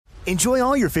Enjoy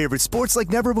all your favorite sports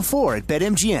like never before at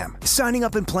BetMGM. Signing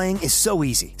up and playing is so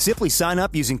easy. Simply sign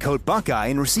up using code Buckeye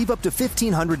and receive up to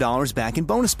 $1,500 back in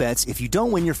bonus bets if you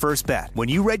don't win your first bet. When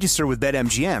you register with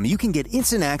BetMGM, you can get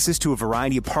instant access to a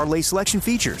variety of parlay selection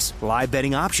features, live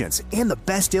betting options, and the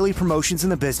best daily promotions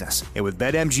in the business. And with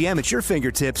BetMGM at your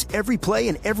fingertips, every play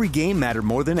and every game matter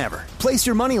more than ever. Place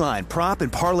your moneyline, prop,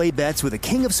 and parlay bets with the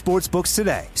king of sportsbooks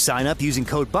today. Sign up using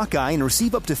code Buckeye and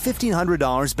receive up to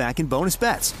 $1,500 back in bonus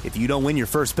bets if you don't win your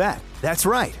first bet. That's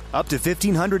right, up to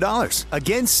 $1,500.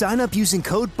 Again, sign up using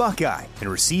code Buckeye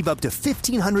and receive up to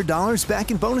 $1,500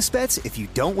 back in bonus bets if you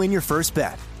don't win your first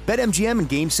bet. BetMGM and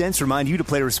GameSense remind you to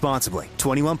play responsibly.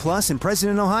 21 plus and present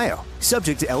in Ohio.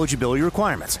 Subject to eligibility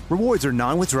requirements. Rewards are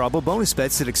non-withdrawable bonus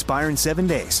bets that expire in 7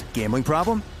 days. Gambling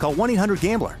problem? Call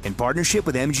 1-800-GAMBLER in partnership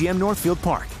with MGM Northfield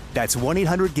Park. That's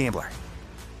 1-800-GAMBLER.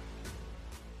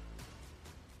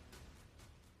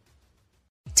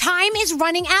 Time is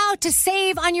running out to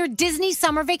save on your Disney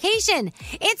summer vacation.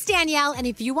 It's Danielle, and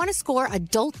if you want to score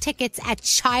adult tickets at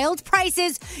child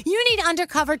prices, you need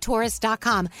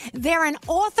UndercoverTourist.com. They're an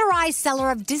authorized seller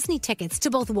of Disney tickets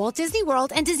to both Walt Disney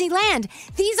World and Disneyland.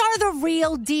 These are the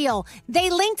real deal.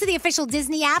 They link to the official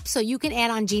Disney app so you can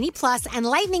add on Genie Plus and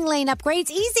Lightning Lane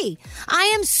upgrades easy. I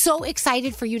am so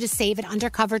excited for you to save at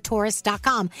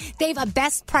UndercoverTourist.com. They have a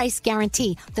best price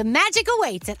guarantee. The magic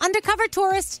awaits at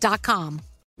UndercoverTourist.com.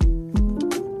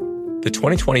 The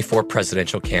 2024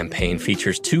 presidential campaign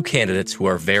features two candidates who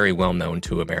are very well known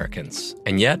to Americans.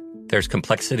 And yet, there's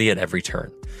complexity at every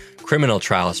turn. Criminal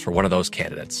trials for one of those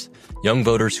candidates. Young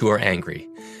voters who are angry.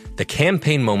 The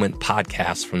Campaign Moment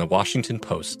podcast from the Washington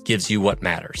Post gives you what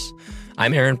matters.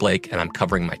 I'm Aaron Blake, and I'm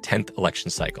covering my 10th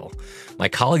election cycle. My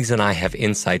colleagues and I have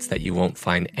insights that you won't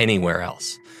find anywhere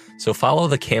else. So follow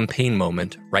The Campaign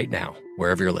Moment right now,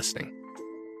 wherever you're listening.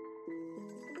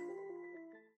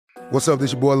 What's up,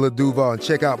 this your boy Lil Duval, and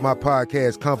check out my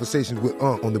podcast, Conversations with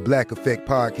Unc, on the Black Effect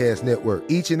Podcast Network.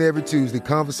 Each and every Tuesday,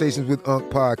 Conversations with Unc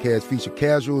podcast feature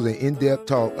casual and in-depth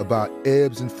talk about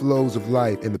ebbs and flows of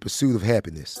life and the pursuit of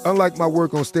happiness. Unlike my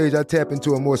work on stage, I tap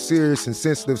into a more serious and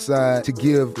sensitive side to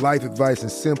give life advice and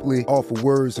simply offer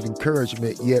words of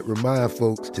encouragement, yet remind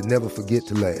folks to never forget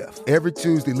to laugh. Every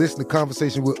Tuesday, listen to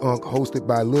Conversation with Unc, hosted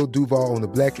by Lil Duval on the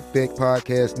Black Effect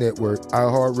Podcast Network,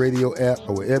 iHeartRadio app,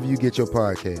 or wherever you get your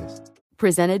podcasts.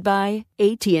 Presented by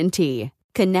AT&T.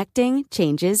 Connecting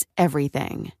changes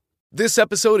everything. This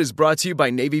episode is brought to you by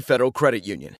Navy Federal Credit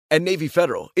Union. At Navy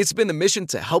Federal, it's been the mission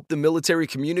to help the military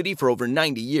community for over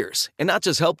 90 years. And not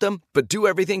just help them, but do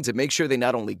everything to make sure they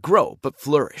not only grow, but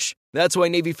flourish. That's why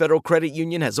Navy Federal Credit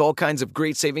Union has all kinds of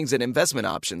great savings and investment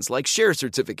options like share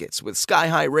certificates with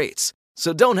sky-high rates.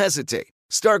 So don't hesitate.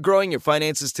 Start growing your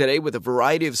finances today with a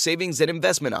variety of savings and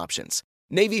investment options.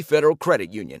 Navy Federal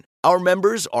Credit Union. Our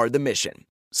members are the mission.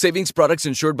 Savings products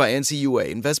insured by NCUA.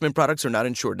 Investment products are not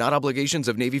insured, not obligations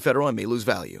of Navy Federal and may lose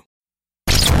value.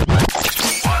 2,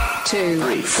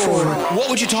 3, 4. What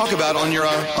would you talk about on your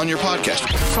podcast?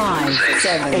 5,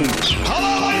 7, 8.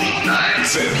 Hello, 9,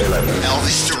 10, 11.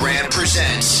 Elvis Duran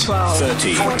presents 12,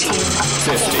 13, 14,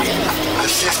 15. The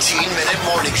 15-minute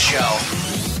morning show.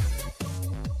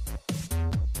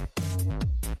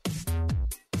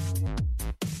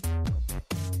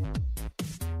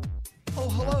 Oh,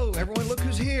 hello, everyone. Look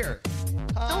who's here.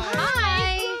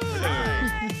 Hi. Oh,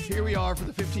 hi. Here we are for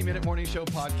the 15-Minute Morning Show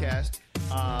podcast.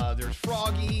 There's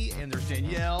Froggy, and there's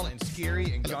Danielle, and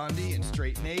Scary, and Gandhi, and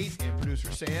Straight Nate, and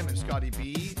producer Sam, and Scotty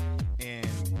B, and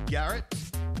Garrett,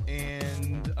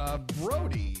 and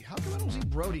Brody. How come I don't see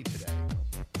Brody today?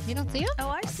 You don't see him? Oh,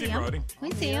 I see him. Brody.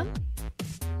 We see him.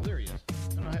 Oh, there he is.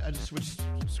 I don't know, I just switched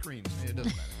screens. It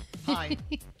doesn't matter. Hi.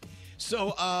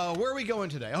 So, where are we going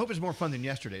today? I hope it's more fun than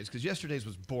yesterday's, because yesterday's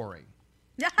was boring.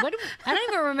 I don't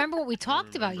even remember what we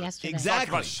talked about yesterday. Exactly.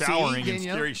 About showering See, and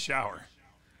Scary's shower.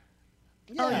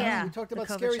 Oh, yeah. We talked about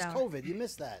The COVID Scary's shower. COVID. You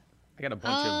missed that. I got a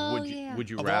bunch of would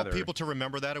you rather. Of all people to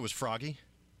remember that, it was Froggy.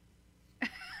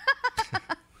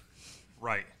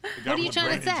 Right. What are you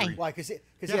trying to say? Why? Because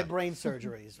he had brain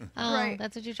surgeries. Oh, Right.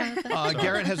 that's what you're trying to say?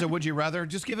 Garrett has a would you rather.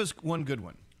 Just give us one good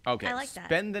one. Okay. I like that.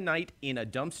 Spend the night in a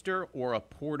dumpster or a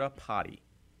porta potty.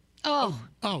 Oh,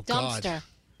 God. dumpster.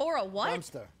 Or a what?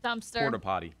 Dumpster. Porta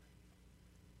potty.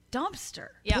 Dumpster.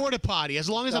 Porta potty, as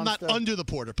long as I'm not Dumpster. under the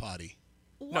porta potty.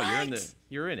 No,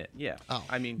 you're in it. Yeah. Oh.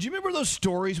 I mean, Do you remember those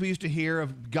stories we used to hear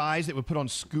of guys that would put on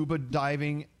scuba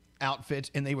diving outfits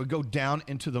and they would go down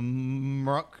into the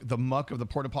muck of the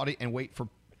porta potty and wait for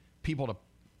people to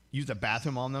use the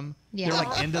bathroom on them? Yeah. They're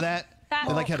like into that.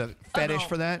 They like had a fetish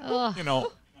for that. You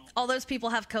know, All those people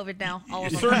have COVID now. All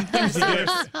of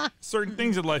them. certain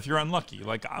things in life you're unlucky.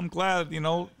 Like I'm glad,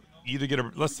 either get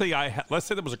a let's say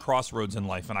there was a crossroads in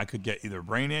life and I could get either a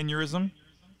brain aneurysm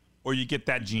or you get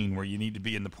that gene where you need to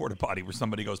be in the porta potty where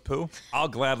somebody goes poo, I'll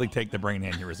gladly take the brain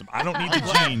aneurysm. I don't need the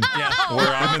gene where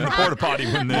I'm in the porta potty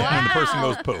when the person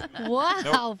goes poo.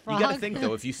 Wow, You got to think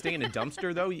though, if you stay in a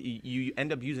dumpster though, you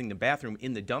end up using the bathroom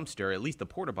in the dumpster. At least the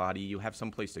porta potty, you have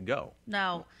some place to go.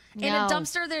 No. In a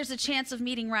dumpster, there's a chance of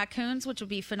meeting raccoons, which would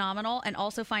be phenomenal, and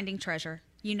also finding treasure.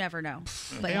 You never know.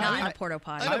 But not in a porta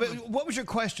potty. I know, but what was your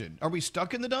question? Are we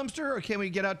stuck in the dumpster, or can we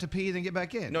get out to pee and then get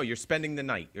back in? No, you're spending the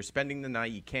night.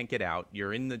 You can't get out.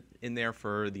 You're in there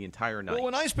for the entire night. Well,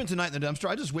 when I spent the night in the dumpster,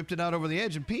 I just whipped it out over the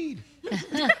edge and peed.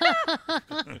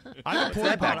 I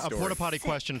have a porta potty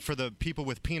question for the people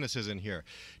with penises in here.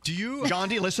 Do you,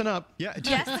 Gandhi, listen up. Yeah.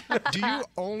 Do you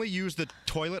only use the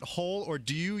toilet hole, or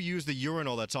do you use the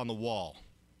urinal that's on the wall?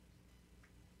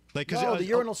 Like, No, the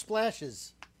urinal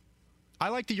splashes. I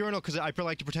like the urinal because I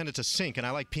like to pretend it's a sink, and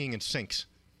I like peeing in sinks.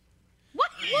 What?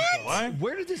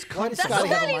 Where did this Why come does from? Scotty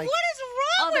have a Scotty, mic? what is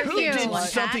wrong with Who you? did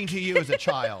something to you as a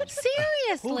child?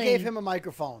 Seriously. Who gave him a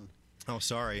microphone? Oh,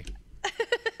 sorry.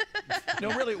 No,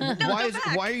 really. Why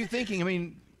are you thinking? I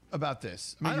mean, about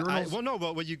this. I mean,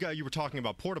 urinals- you were talking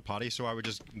about porta potties, so I would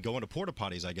just go into porta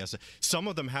potties, I guess. Some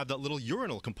of them have that little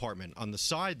urinal compartment on the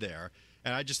side there,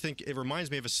 and I just think it reminds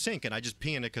me of a sink, and I just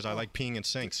pee in it because I like peeing in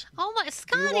sinks. Oh my,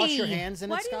 Scotty! Do you wash your hands in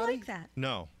Why it, do you Scotty? like that?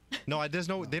 No,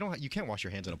 you can't wash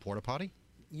your hands in a porta potty.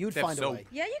 You'd They have find a soap. way.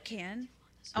 Yeah, you can.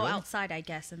 Oh, outside, I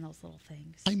guess, in those little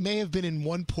things. I may have been in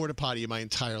one porta potty in my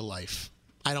entire life.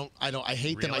 I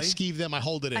hate them. I Really? skeeve them. I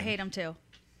hold it in. I hate them too.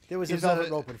 There was a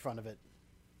velvet rope in front of it.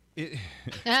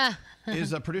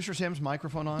 Is producer Sam's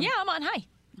microphone on? Yeah, I'm on. Hi.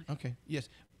 Okay. Yes.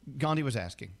 Gandhi was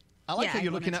asking. I like Yeah, how I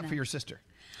you're wanted looking to out know. for your sister.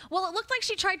 Well, it looked like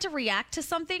she tried to react to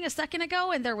something a second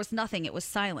ago, and there was nothing. It was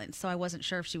silent, so I wasn't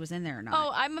sure if she was in there or not.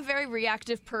 Oh, I'm a very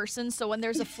reactive person, so when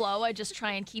there's a flow, I just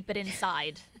try and keep it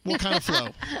inside. What kind of flow?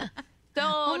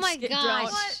 Oh my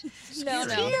gosh. No.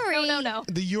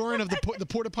 The urine of the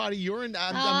porta potty urine.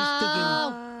 I'm just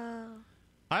thinking.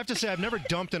 I have to say, I've never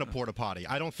dumped in a porta potty.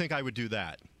 I don't think I would do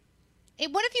that.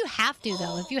 What if you have to,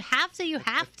 though? If you have to, you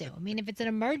have to. I mean, if it's an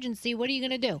emergency, what are you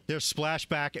going to do? There's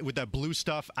splashback with that blue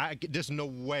stuff. There's no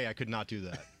way I could not do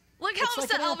that. Look how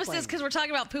upset Elvis is because we're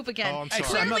talking about poop again. Oh, I'm sorry.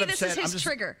 Clearly, I'm not this upset. is his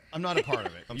trigger. I'm not a part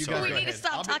of it. I'm You sorry. guys We go need to ahead.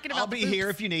 stop talking about I'll be the here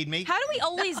poops. if you need me. How do we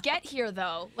always get here,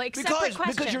 though? Like, separate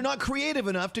question. Because you're not creative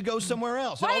enough to go somewhere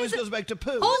else. Why it always is it- goes back to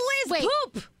poo. Wait,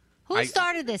 poop. Who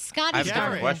started this? Scotty I have a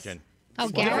started different this. question. Oh, Well,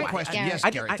 different Garrett. question. Garrett.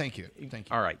 Yes, Garrett. Thank you.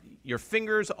 All right. Your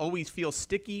fingers always feel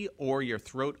sticky, or your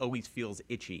throat always feels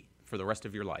itchy for the rest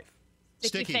of your life.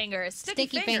 Sticky fingers.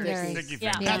 Sticky fingers. Sticky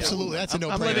Yeah. fingers. Absolutely, that's a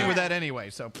no-brainer. I'm living with that anyway,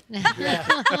 so.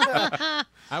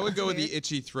 I would go with the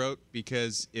itchy throat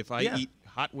because if I Yeah. eat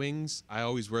hot wings, I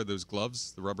always wear those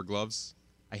gloves, the rubber gloves.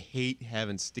 I hate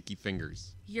having sticky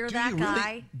fingers. You're that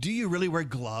guy. Do you really wear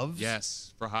gloves?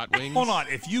 Yes, for hot wings. Hold on.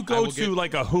 If you I go will to get-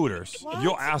 like a Hooters,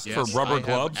 you'll ask for rubber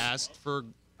gloves.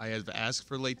 I have asked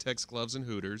for latex gloves and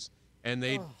Hooters, and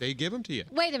they give them to you.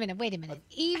 Wait a minute.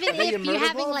 Even Are you if you're murder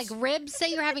having gloves? like ribs,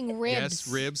 say you're having ribs. Yes,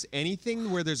 ribs.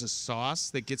 Anything where there's a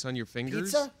sauce that gets on your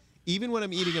fingers. Pizza? Even when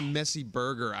I'm eating a messy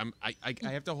burger, I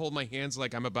have to hold my hands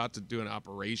like I'm about to do an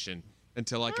operation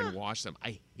until I can wash them.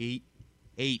 I hate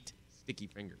sticky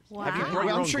fingers. Wow. Have you brought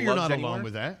your I'm own sure you're gloves not anywhere? alone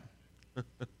with that.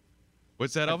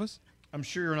 What's that, Elvis? I'm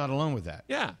sure you're not alone with that.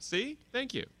 Yeah. See?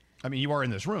 Thank you. I mean, you are in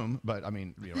this room, but I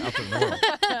mean, out there in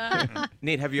the world.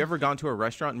 Nate, have you ever gone to a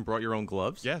restaurant and brought your own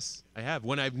gloves? Yes, I have.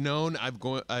 When I've known I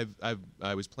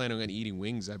was planning on eating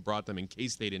wings, I brought them in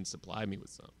case they didn't supply me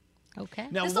with some. Okay.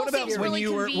 Now, This what all about seems when really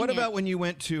you were? What convenient. about when you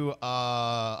went to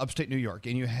upstate New York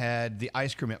and you had the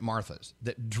ice cream at Martha's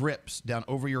that drips down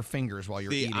over your fingers while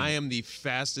you're eating? I am the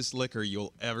fastest licker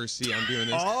you'll ever see. I'm doing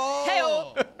this.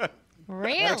 Oh,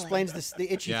 Really? That explains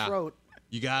the itchy Yeah. throat.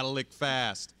 You gotta lick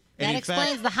fast. And That in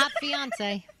explains fact, the hot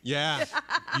fiance. yeah,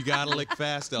 you gotta lick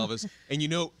fast, Elvis. And you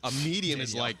know, a medium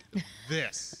is like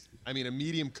this. I mean, a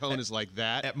medium cone is like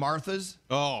that. at Martha's.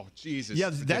 Oh, Jesus. Yeah,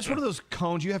 that's one of those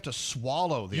cones you have to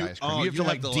swallow the ice cream. You have to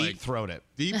like deep throat it.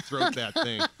 Deep throat that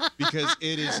thing because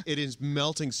it is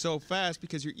melting so fast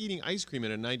because you're eating ice cream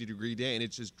in a 90-degree day and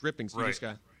it's just dripping. So you just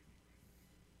got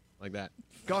like that.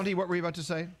 Gandhi, what were you about to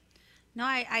say? No,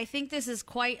 I think this is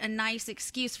quite a nice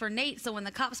excuse for Nate. So when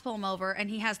the cops pull him over and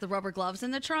he has the rubber gloves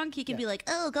in the trunk, he can be like,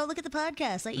 "Oh, go look at the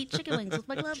podcast. I eat chicken wings with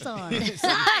my gloves on." Nice. Is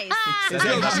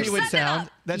that how you would sound?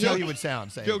 That's how Joke- you would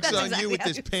sound. Saying Joke's That's on exactly you with how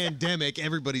this you sound. pandemic.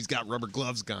 Everybody's got rubber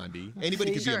gloves, Gandhi.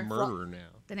 Anybody could be a Sure. murderer now.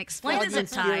 Then explain the Froggy zip and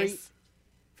Scary. ties.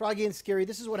 Froggy and Scary,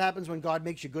 this is what happens when God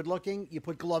makes you good looking. You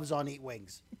put gloves on, eat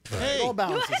wings. Hey. It all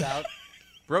balances out.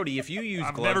 Brody, if you use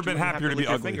I've gloves, never you been wouldn't have happier to lick be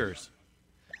your ugly. fingers.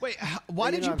 Wait,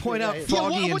 why did you I'm point out pretty-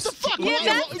 Froggy and what the fuck? Why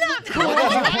That's not cool. Why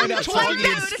did you point out Why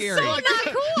Froggy and Scary? not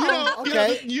cool.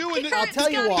 Okay. You and I'll tell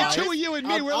you why. The two of you and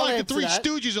me, I'll we're like the answer Three that.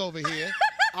 Stooges over here.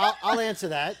 I'll answer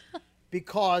that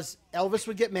because Elvis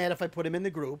would get mad if I put him in the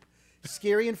group.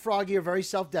 Scary and Froggy are very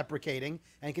self-deprecating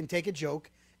and can take a joke.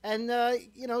 And,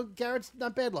 Garrett's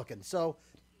not bad looking. So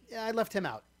I left him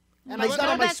out. And What he's not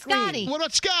on my about screen. Scotty? What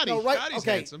about Scotty? No, right, Scotty's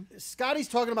okay. handsome. Scotty's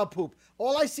talking about poop.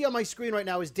 All I see on my screen right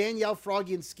now is Danielle,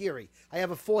 Froggy, and Scary. I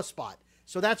have a 4 spot.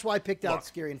 So that's why I picked out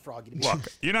Scary and Froggy. To be Look,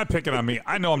 you're not picking on me.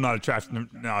 I know I'm not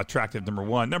attractive, number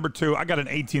one. Number two, I got an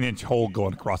 18-inch hole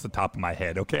going across the top of my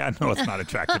head, okay? I know it's not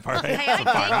attractive, all right? Hey, I So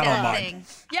dig fine, I don't that mind. thing.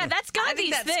 Yeah, that's I think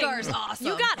Gandhi's that thing. scar's awesome.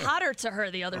 You got hotter to her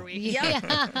the other week. Yeah.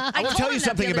 I will told tell him you that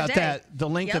something the other about day. that. The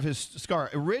length of his scar.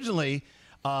 Originally,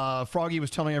 Froggy was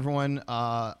telling everyone,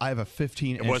 I have a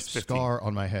 15-inch It was 15. scar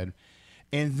on my head.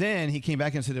 And then he came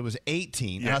back and said it was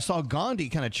 18. And I saw Gandhi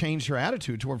kind of change her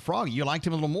attitude toward Froggy. You liked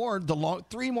him a little more. The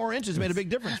 3 more inches made a big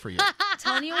difference for you.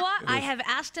 Telling you what, I have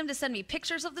asked him to send me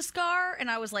pictures of the scar, and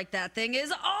I was like, "That thing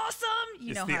is awesome."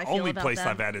 You It's know the how I feel only about place that.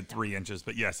 I've added 3 inches,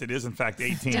 but yes, it is in fact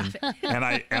 18. Stop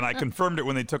it. and I confirmed it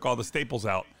when they took all the staples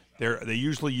out. They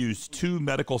usually use 2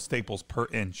 medical staples per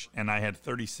inch, and I had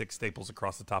 36 staples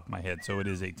across the top of my head, so it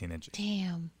is 18 inches.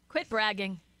 Damn. Quit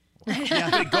bragging. Yeah,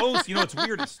 but it goes. You know, it's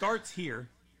weird. It starts here,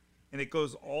 and it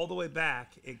goes all the way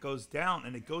back. It goes down,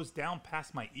 and it goes down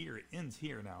past my ear. It ends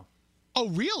here now. Oh,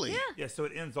 really? Yeah, so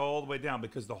it ends all the way down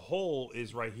because the hole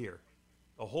is right here.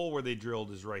 The hole where they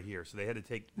drilled is right here. So they had to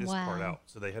take this part Wow. out.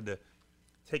 So they had to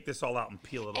take this all out and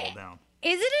peel it all down.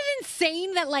 Isn't it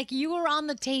insane that like you were on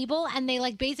the table and they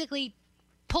like basically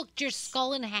poked your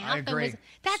skull in half? I agree. And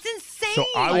that's insane. So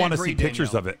I want to agree, see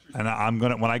pictures Danielle. of it, and I'm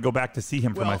gonna when I go back to see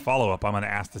him for my Well- follow up, I'm gonna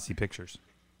ask to see pictures.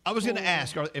 I was going to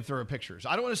ask if there are pictures.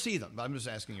 I don't want to see them, but I'm just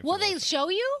asking if Will there they are. show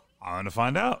you? I'm gonna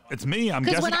find out. It's me. I'm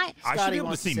 'Cause guessing when I should Scotty be able to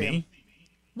wants to see see me. 'em.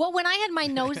 Well, when I had my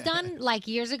nose done like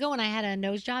years ago, when I had a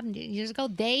nose job years ago,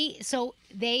 they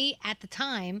at the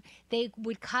time they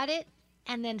would cut it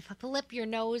and then flip your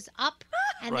nose up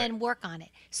and then work on it.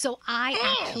 So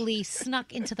I actually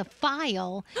snuck into the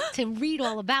file to read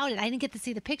all about it. I didn't get to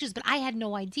see the pictures, but I had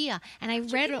no idea, and I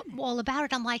read all about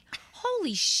it. I'm like,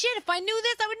 holy shit! If I knew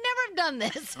this, I would never have done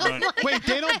this. I'm Right. like, Wait,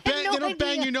 they I had no don't bang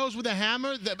idea. your nose with a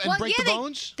hammer and Well, break yeah, the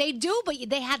bones? They do, but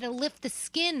they had to lift the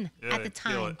skin Yeah, at the they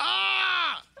peel time. it.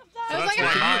 Ah! So was that's like, why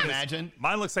 "Ah!" mine Can you is- imagine?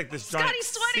 Mine looks like this giant Scotty's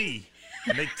sweating. C.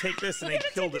 And they take this and they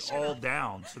peeled it all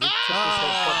down. So they took this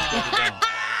whole fucking thing down.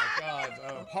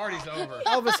 God, party's over.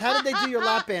 Elvis, how did they do your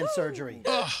lap band surgery?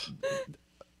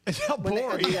 It's how When they,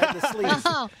 boring. the sleeves.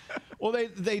 Oh, Well,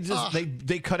 they just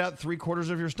they cut out 3/4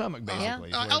 of your stomach basically.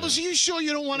 is what it Elvis, is. are you sure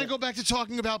you don't want to go back to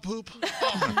talking about poop?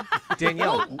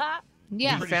 Danielle,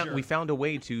 yeah. we found a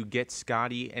way to get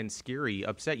Scotty and Scary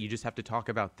upset. You just have to talk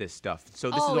about this stuff. So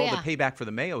this Oh, is all yeah. the payback for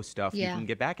the Mayo stuff. Yeah. You can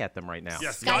get back at them right now.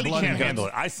 Yeah, Scotty Blood can't and handle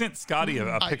guts. it. I sent Scotty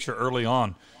a picture early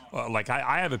on. Like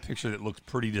I have a picture that looks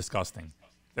pretty disgusting.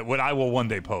 That what I will one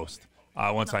day post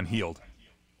once I'm healed.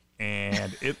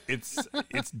 And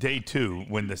it's day 2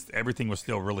 when everything was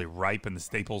still really ripe and the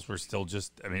staples were still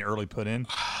just early put in.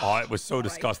 Oh, it was so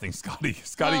disgusting. Scotty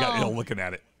got ill looking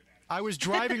at it. I was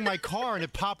driving my car and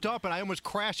it popped up and I almost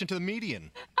crashed into the median.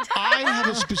 I have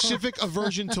a specific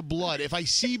aversion to blood. If I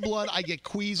see blood, I get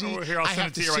queasy. Oh, here, I'll I send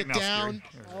have it to to you right sit now, down.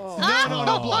 Scary.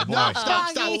 No blood. No, boy.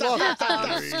 stop.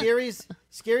 Look,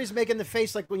 Scary's making the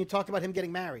face like when you talked about him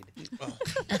getting married.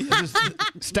 This is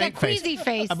stank That queasy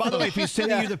face. By the way, if he's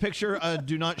sending you the picture,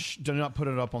 do not put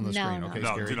it up on the No, screen. no. Okay,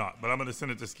 No, Scary? do not. But I'm going to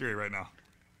send it to Scary right now.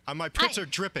 My pits are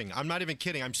dripping. I'm not even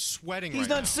kidding. I'm sweating He's right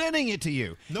not now. sending it to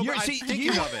you. No, but I'm thinking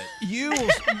of it. You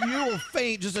will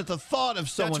faint just at the thought of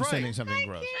someone right. sending something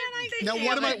gross. Now,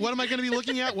 what am I going to be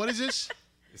looking at? What is this?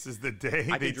 This is the day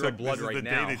I they can draw took blood this is right the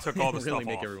now. day they took all the really stuff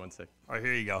make off. everyone sick. All right,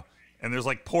 here you go. And there's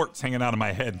like ports hanging out of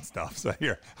my head and stuff. So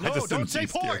here, I No, just sent don't it to say you,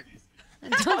 Scary.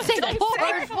 port. Don't say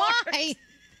pork. Why?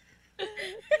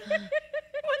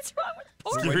 What's wrong with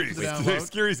pork? Waiting for the download.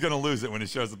 Scary's going to lose it when it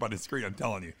shows up on his screen. I'm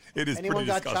telling you, it is Anyone pretty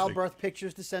got disgusting. childbirth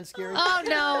pictures to send Scary? Oh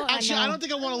no! Actually, I I know. don't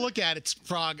think I want to look at it,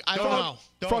 Frog. I don't know.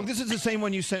 Frog, this is the same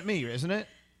one you sent me, isn't it? It is.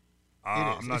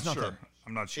 I'm not It's not sure. that-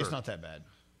 I'm not sure. It's not that bad.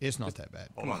 It's not that bad.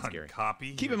 Hold on, Scary.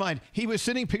 copy. Keep in mind, he was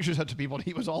sending pictures out to people, and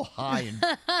he was all high and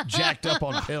jacked up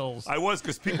on pills. I was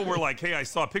because people were like, "Hey, I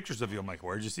saw pictures of you." I'm like,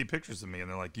 "Where'd you see pictures of me?" And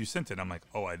they're like, "You sent it." I'm like,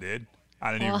 "Oh, I did.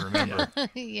 I didn't even remember."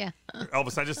 Yeah.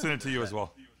 Elvis, I just sent it to you as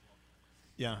well.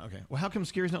 Yeah. Okay. Well, how come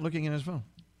Scary's not looking at his phone?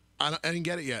 I didn't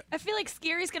get it yet. I feel like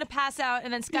Scary's gonna pass out,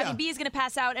 and then Scotty Yeah. B is gonna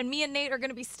pass out, and me and Nate are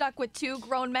gonna be stuck with 2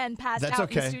 grown men passed That's out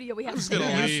in the okay. studio. We have I'm just to going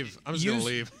to stay. leave. I'm just going to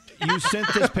leave. You sent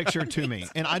this picture to me,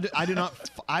 and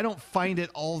I don't find it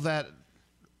all that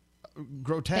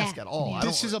grotesque at all.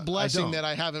 This is a blessing that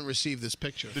I haven't received this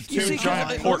picture. You see,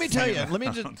 let me tell you. Let me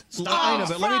just. I know,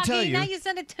 but let me tell you. Now you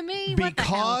send it to me. What the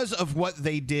hell? Because of what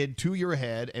they did to your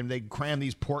head, and they cram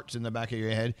these ports in the back of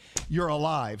your head, you're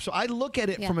alive. So I look at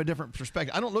it from a different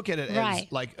perspective. I don't look at it as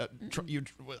like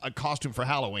a costume for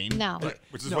Halloween. No.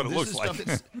 Which is what it looks like.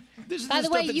 This is By the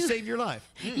the way, stuff that saved your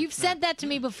life. You've said that to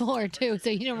me before too, so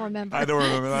you don't remember. I don't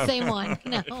remember that. Same one.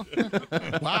 No.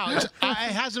 Wow, it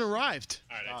hasn't arrived.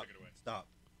 All right, I took it away. Stop.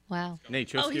 Wow. Nate,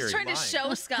 show He's Scary. trying to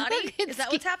show Scotty. Is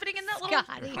that what's happening in that little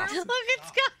Scotty. room? Look at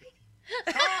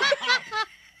Scotty.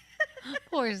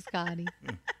 Poor Scotty.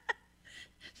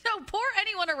 No, poor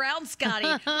anyone around Scotty.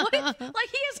 What if, like,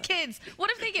 he has kids. What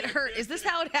if they get hurt? Is this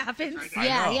how it happens?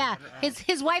 Yeah.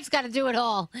 His wife's got to do it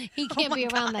all. He can't be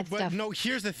around that But stuff. no,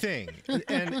 here's the thing,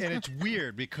 and it's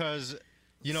weird because,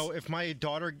 you know, if my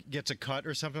daughter gets a cut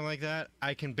or something like that,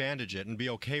 I can bandage it and be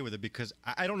okay with it because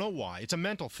I don't know why. It's a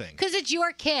mental thing. Because it's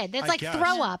your kid. That's I like guess.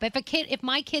 throw up. If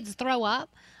my kids throw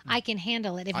up, I can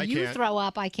handle it. If I you can't. throw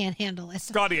up, I can't handle it.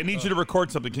 Scotty, I need you to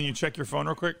record something. Can you check your phone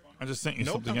real quick? I just sent you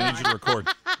something. I need you to record.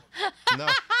 No.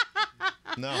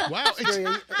 Wow,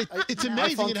 it's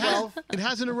amazing. iPhone 12? It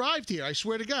hasn't arrived here. I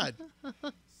swear to God.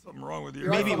 Something wrong with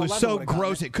your Maybe it iPhone was 11 so would've gotten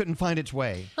gross it couldn't find its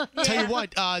way. Tell you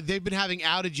what, they've been having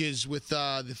outages with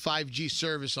the 5G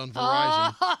service on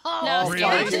Verizon. No, Really?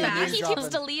 Scary's Really? back. He Dropping. keeps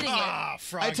deleting it. Ah,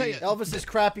 Froggy. I tell you, Elvis's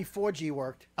crappy 4G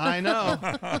worked. I know.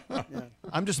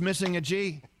 I'm just missing a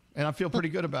G, and I feel pretty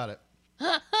good about it.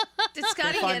 Did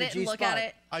Scotty Find get the it and look at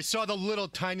it? I saw the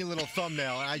tiny little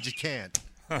thumbnail, and I just can't.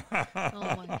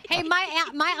 Hey,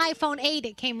 my iPhone 8,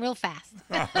 it came real fast.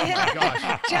 Oh my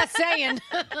gosh. Just saying.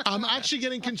 I'm actually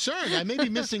getting concerned. I may be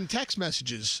missing text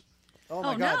messages. Oh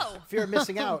my Oh, God! no. Fear of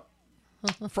missing out.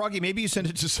 Froggy, maybe you sent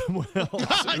it to someone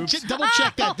else. Oops. Double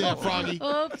check that there, Froggy.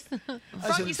 Oops.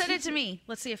 Froggy, send it to me.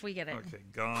 Let's see if we get it. Okay,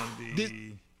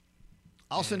 Gandhi.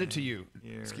 I'll send it to you.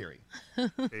 Scary.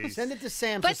 Send it to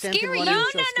Sam. But so Sam can Scary, run no,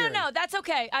 it and show Scary. No, that's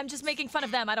okay. I'm just making fun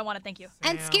of them. I don't want it. Thank you.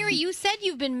 And Scary, you said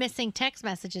you've been missing text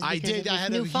messages because I did. of this I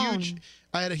had new a phone.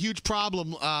 huge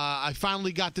problem. I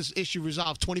finally got this issue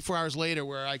resolved 24 hours later,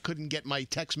 where I couldn't get my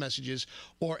text messages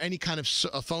or any kind of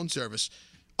phone service.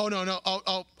 Oh no!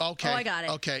 Oh, okay. Oh, I got it.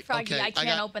 Okay, Froggy, okay. I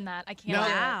can't open that. I can't. Now,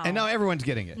 do it. Wow. And now everyone's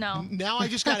getting it. No. Now I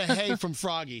just got a hey from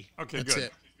Froggy. Okay, That's good.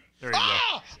 it. There you go.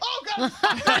 Oh God!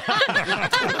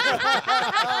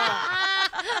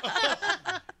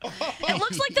 It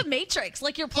looks like the Matrix,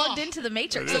 like you're plugged into the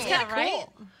Matrix. It's kind of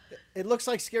cool. It looks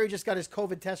like Scary just got his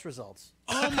COVID test results.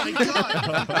 Oh my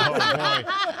God!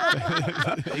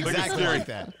 Exactly like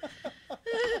that.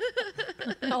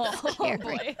 Oh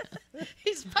boy.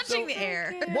 He's punching the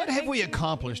air. What have we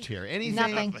accomplished here?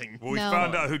 Anything? Nothing. Well, we No.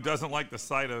 found out who doesn't like the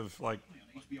sight of like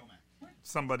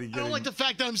somebody I getting. don't like the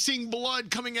fact that I'm seeing blood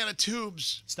coming out of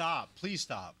tubes. Stop. Please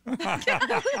stop. Oh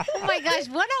my gosh,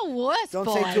 what a wuss Don't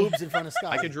boy. say tubes in front of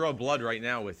Scott. I could draw blood right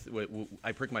now with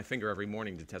I prick my finger every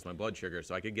morning to test my blood sugar,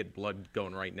 so I could get blood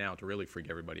going right now to really freak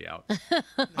everybody out.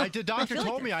 The doctor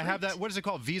told me I have that. What is it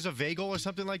called? Vasovagal or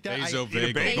something like that?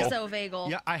 Vasovagal. Vasovagal.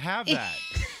 Yeah, I have that.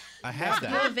 I have You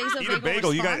have that. vasovagal Eat a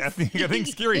bagel. You got. I response? think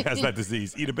Scary has that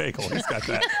disease. Eat a bagel. He's got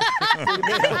that.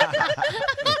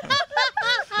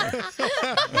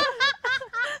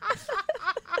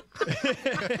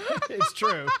 It's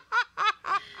true.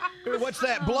 What's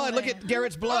that? Blood. Look at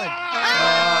Garrett's blood.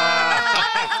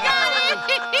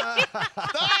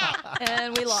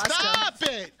 And we lost him. Stop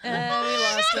it! And we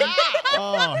lost him.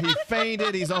 Oh, he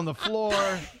fainted. He's on the floor.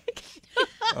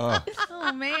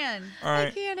 Oh man. All right.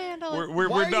 I can't handle it. We're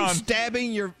Why are done. you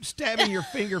stabbing your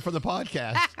finger for the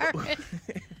podcast?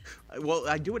 Well,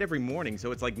 I do it every morning,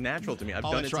 so it's like natural to me. I've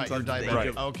Oh, done that's it right. since I was You're the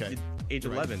age diabetic. of, Okay. age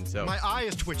 11. So My eye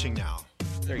is twitching now.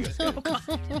 there you go.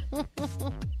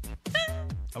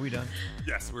 Are we done?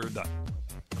 Yes, we're done.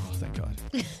 Oh, thank God.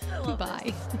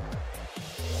 Bye.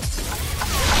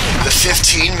 The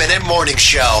 15-minute morning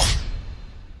show.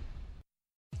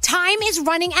 Time is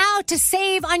running out to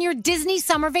save on your Disney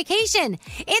summer vacation.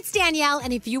 It's Danielle,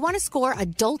 and if you want to score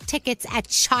adult tickets at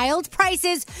child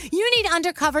prices, you need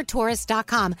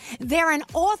UndercoverTourist.com. They're an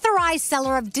authorized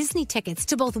seller of Disney tickets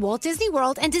to both Walt Disney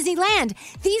World and Disneyland.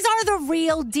 These are the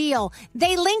real deal.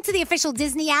 They link to the official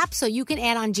Disney app so you can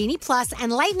add on Genie Plus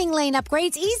and Lightning Lane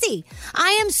upgrades easy. I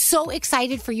am so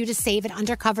excited for you to save at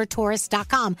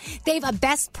UndercoverTourist.com. They have a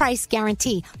best price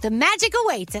guarantee. The magic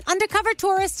awaits at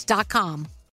UndercoverTourist.com.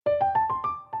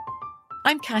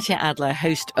 I'm Katya Adler,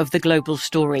 host of The Global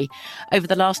Story. Over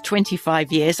the last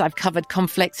 25 years, I've covered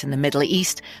conflicts in the Middle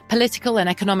East, political and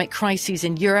economic crises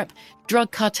in Europe,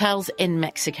 drug cartels in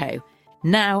Mexico.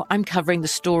 Now I'm covering the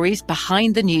stories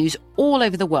behind the news all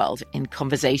over the world in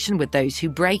conversation with those who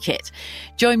break it.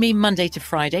 Join me Monday to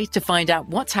Friday to find out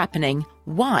what's happening,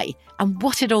 why, and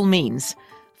what it all means.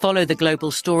 Follow The Global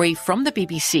Story from the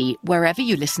BBC wherever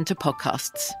you listen to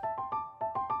podcasts.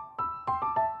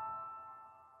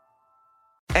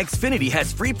 Xfinity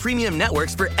has free premium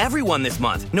networks for everyone this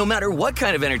month, no matter what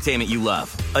kind of entertainment you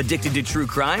love. Addicted to true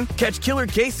crime? Catch killer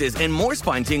cases and more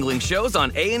spine-tingling shows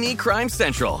on A&E Crime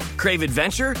Central. Crave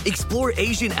adventure? Explore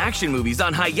Asian action movies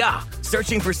on Hi-Ya.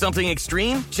 Searching for something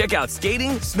extreme? Check out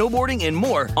skating, snowboarding, and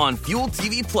more on Fuel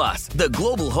TV Plus, the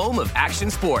global home of action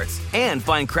sports. And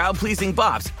find crowd-pleasing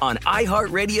bops on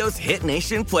iHeartRadio's Hit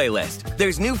Nation playlist.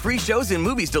 There's new free shows and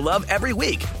movies to love every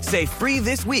week. Say free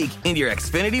this week in your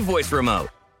Xfinity voice remote.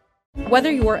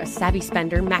 Whether you're a savvy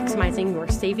spender maximizing your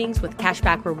savings with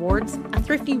cashback rewards, a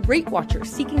thrifty rate watcher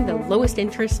seeking the lowest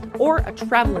interest, or a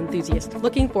travel enthusiast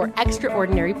looking for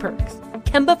extraordinary perks,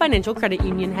 Kemba Financial Credit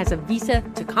Union has a visa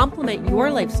to complement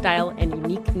your lifestyle and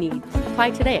unique needs.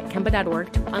 Apply today at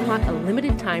Kemba.org to unlock a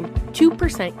limited-time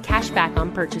 2% cash back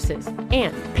on purchases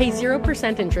and pay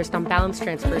 0% interest on balance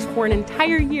transfers for an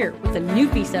entire year with a new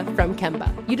visa from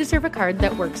Kemba. You deserve a card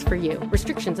that works for you.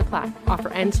 Restrictions apply. Offer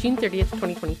ends June 30th,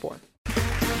 2024.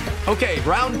 Okay,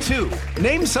 round two.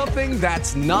 Name something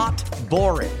that's not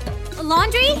boring. A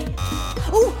laundry?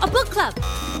 Ooh, a book club.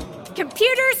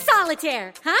 Computer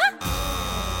solitaire, huh?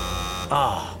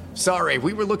 Ah, oh, sorry,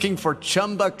 we were looking for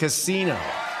Chumba Casino.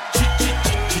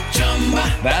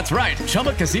 That's right,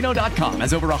 ChumbaCasino.com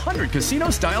has over 100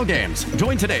 casino-style games.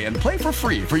 Join today and play for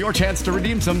free for your chance to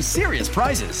redeem some serious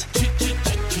prizes.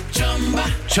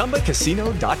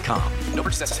 ChumbaCasino.com. No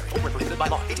purchase necessary. Void where prohibited by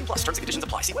law. 18+ terms and conditions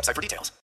apply. See website for details.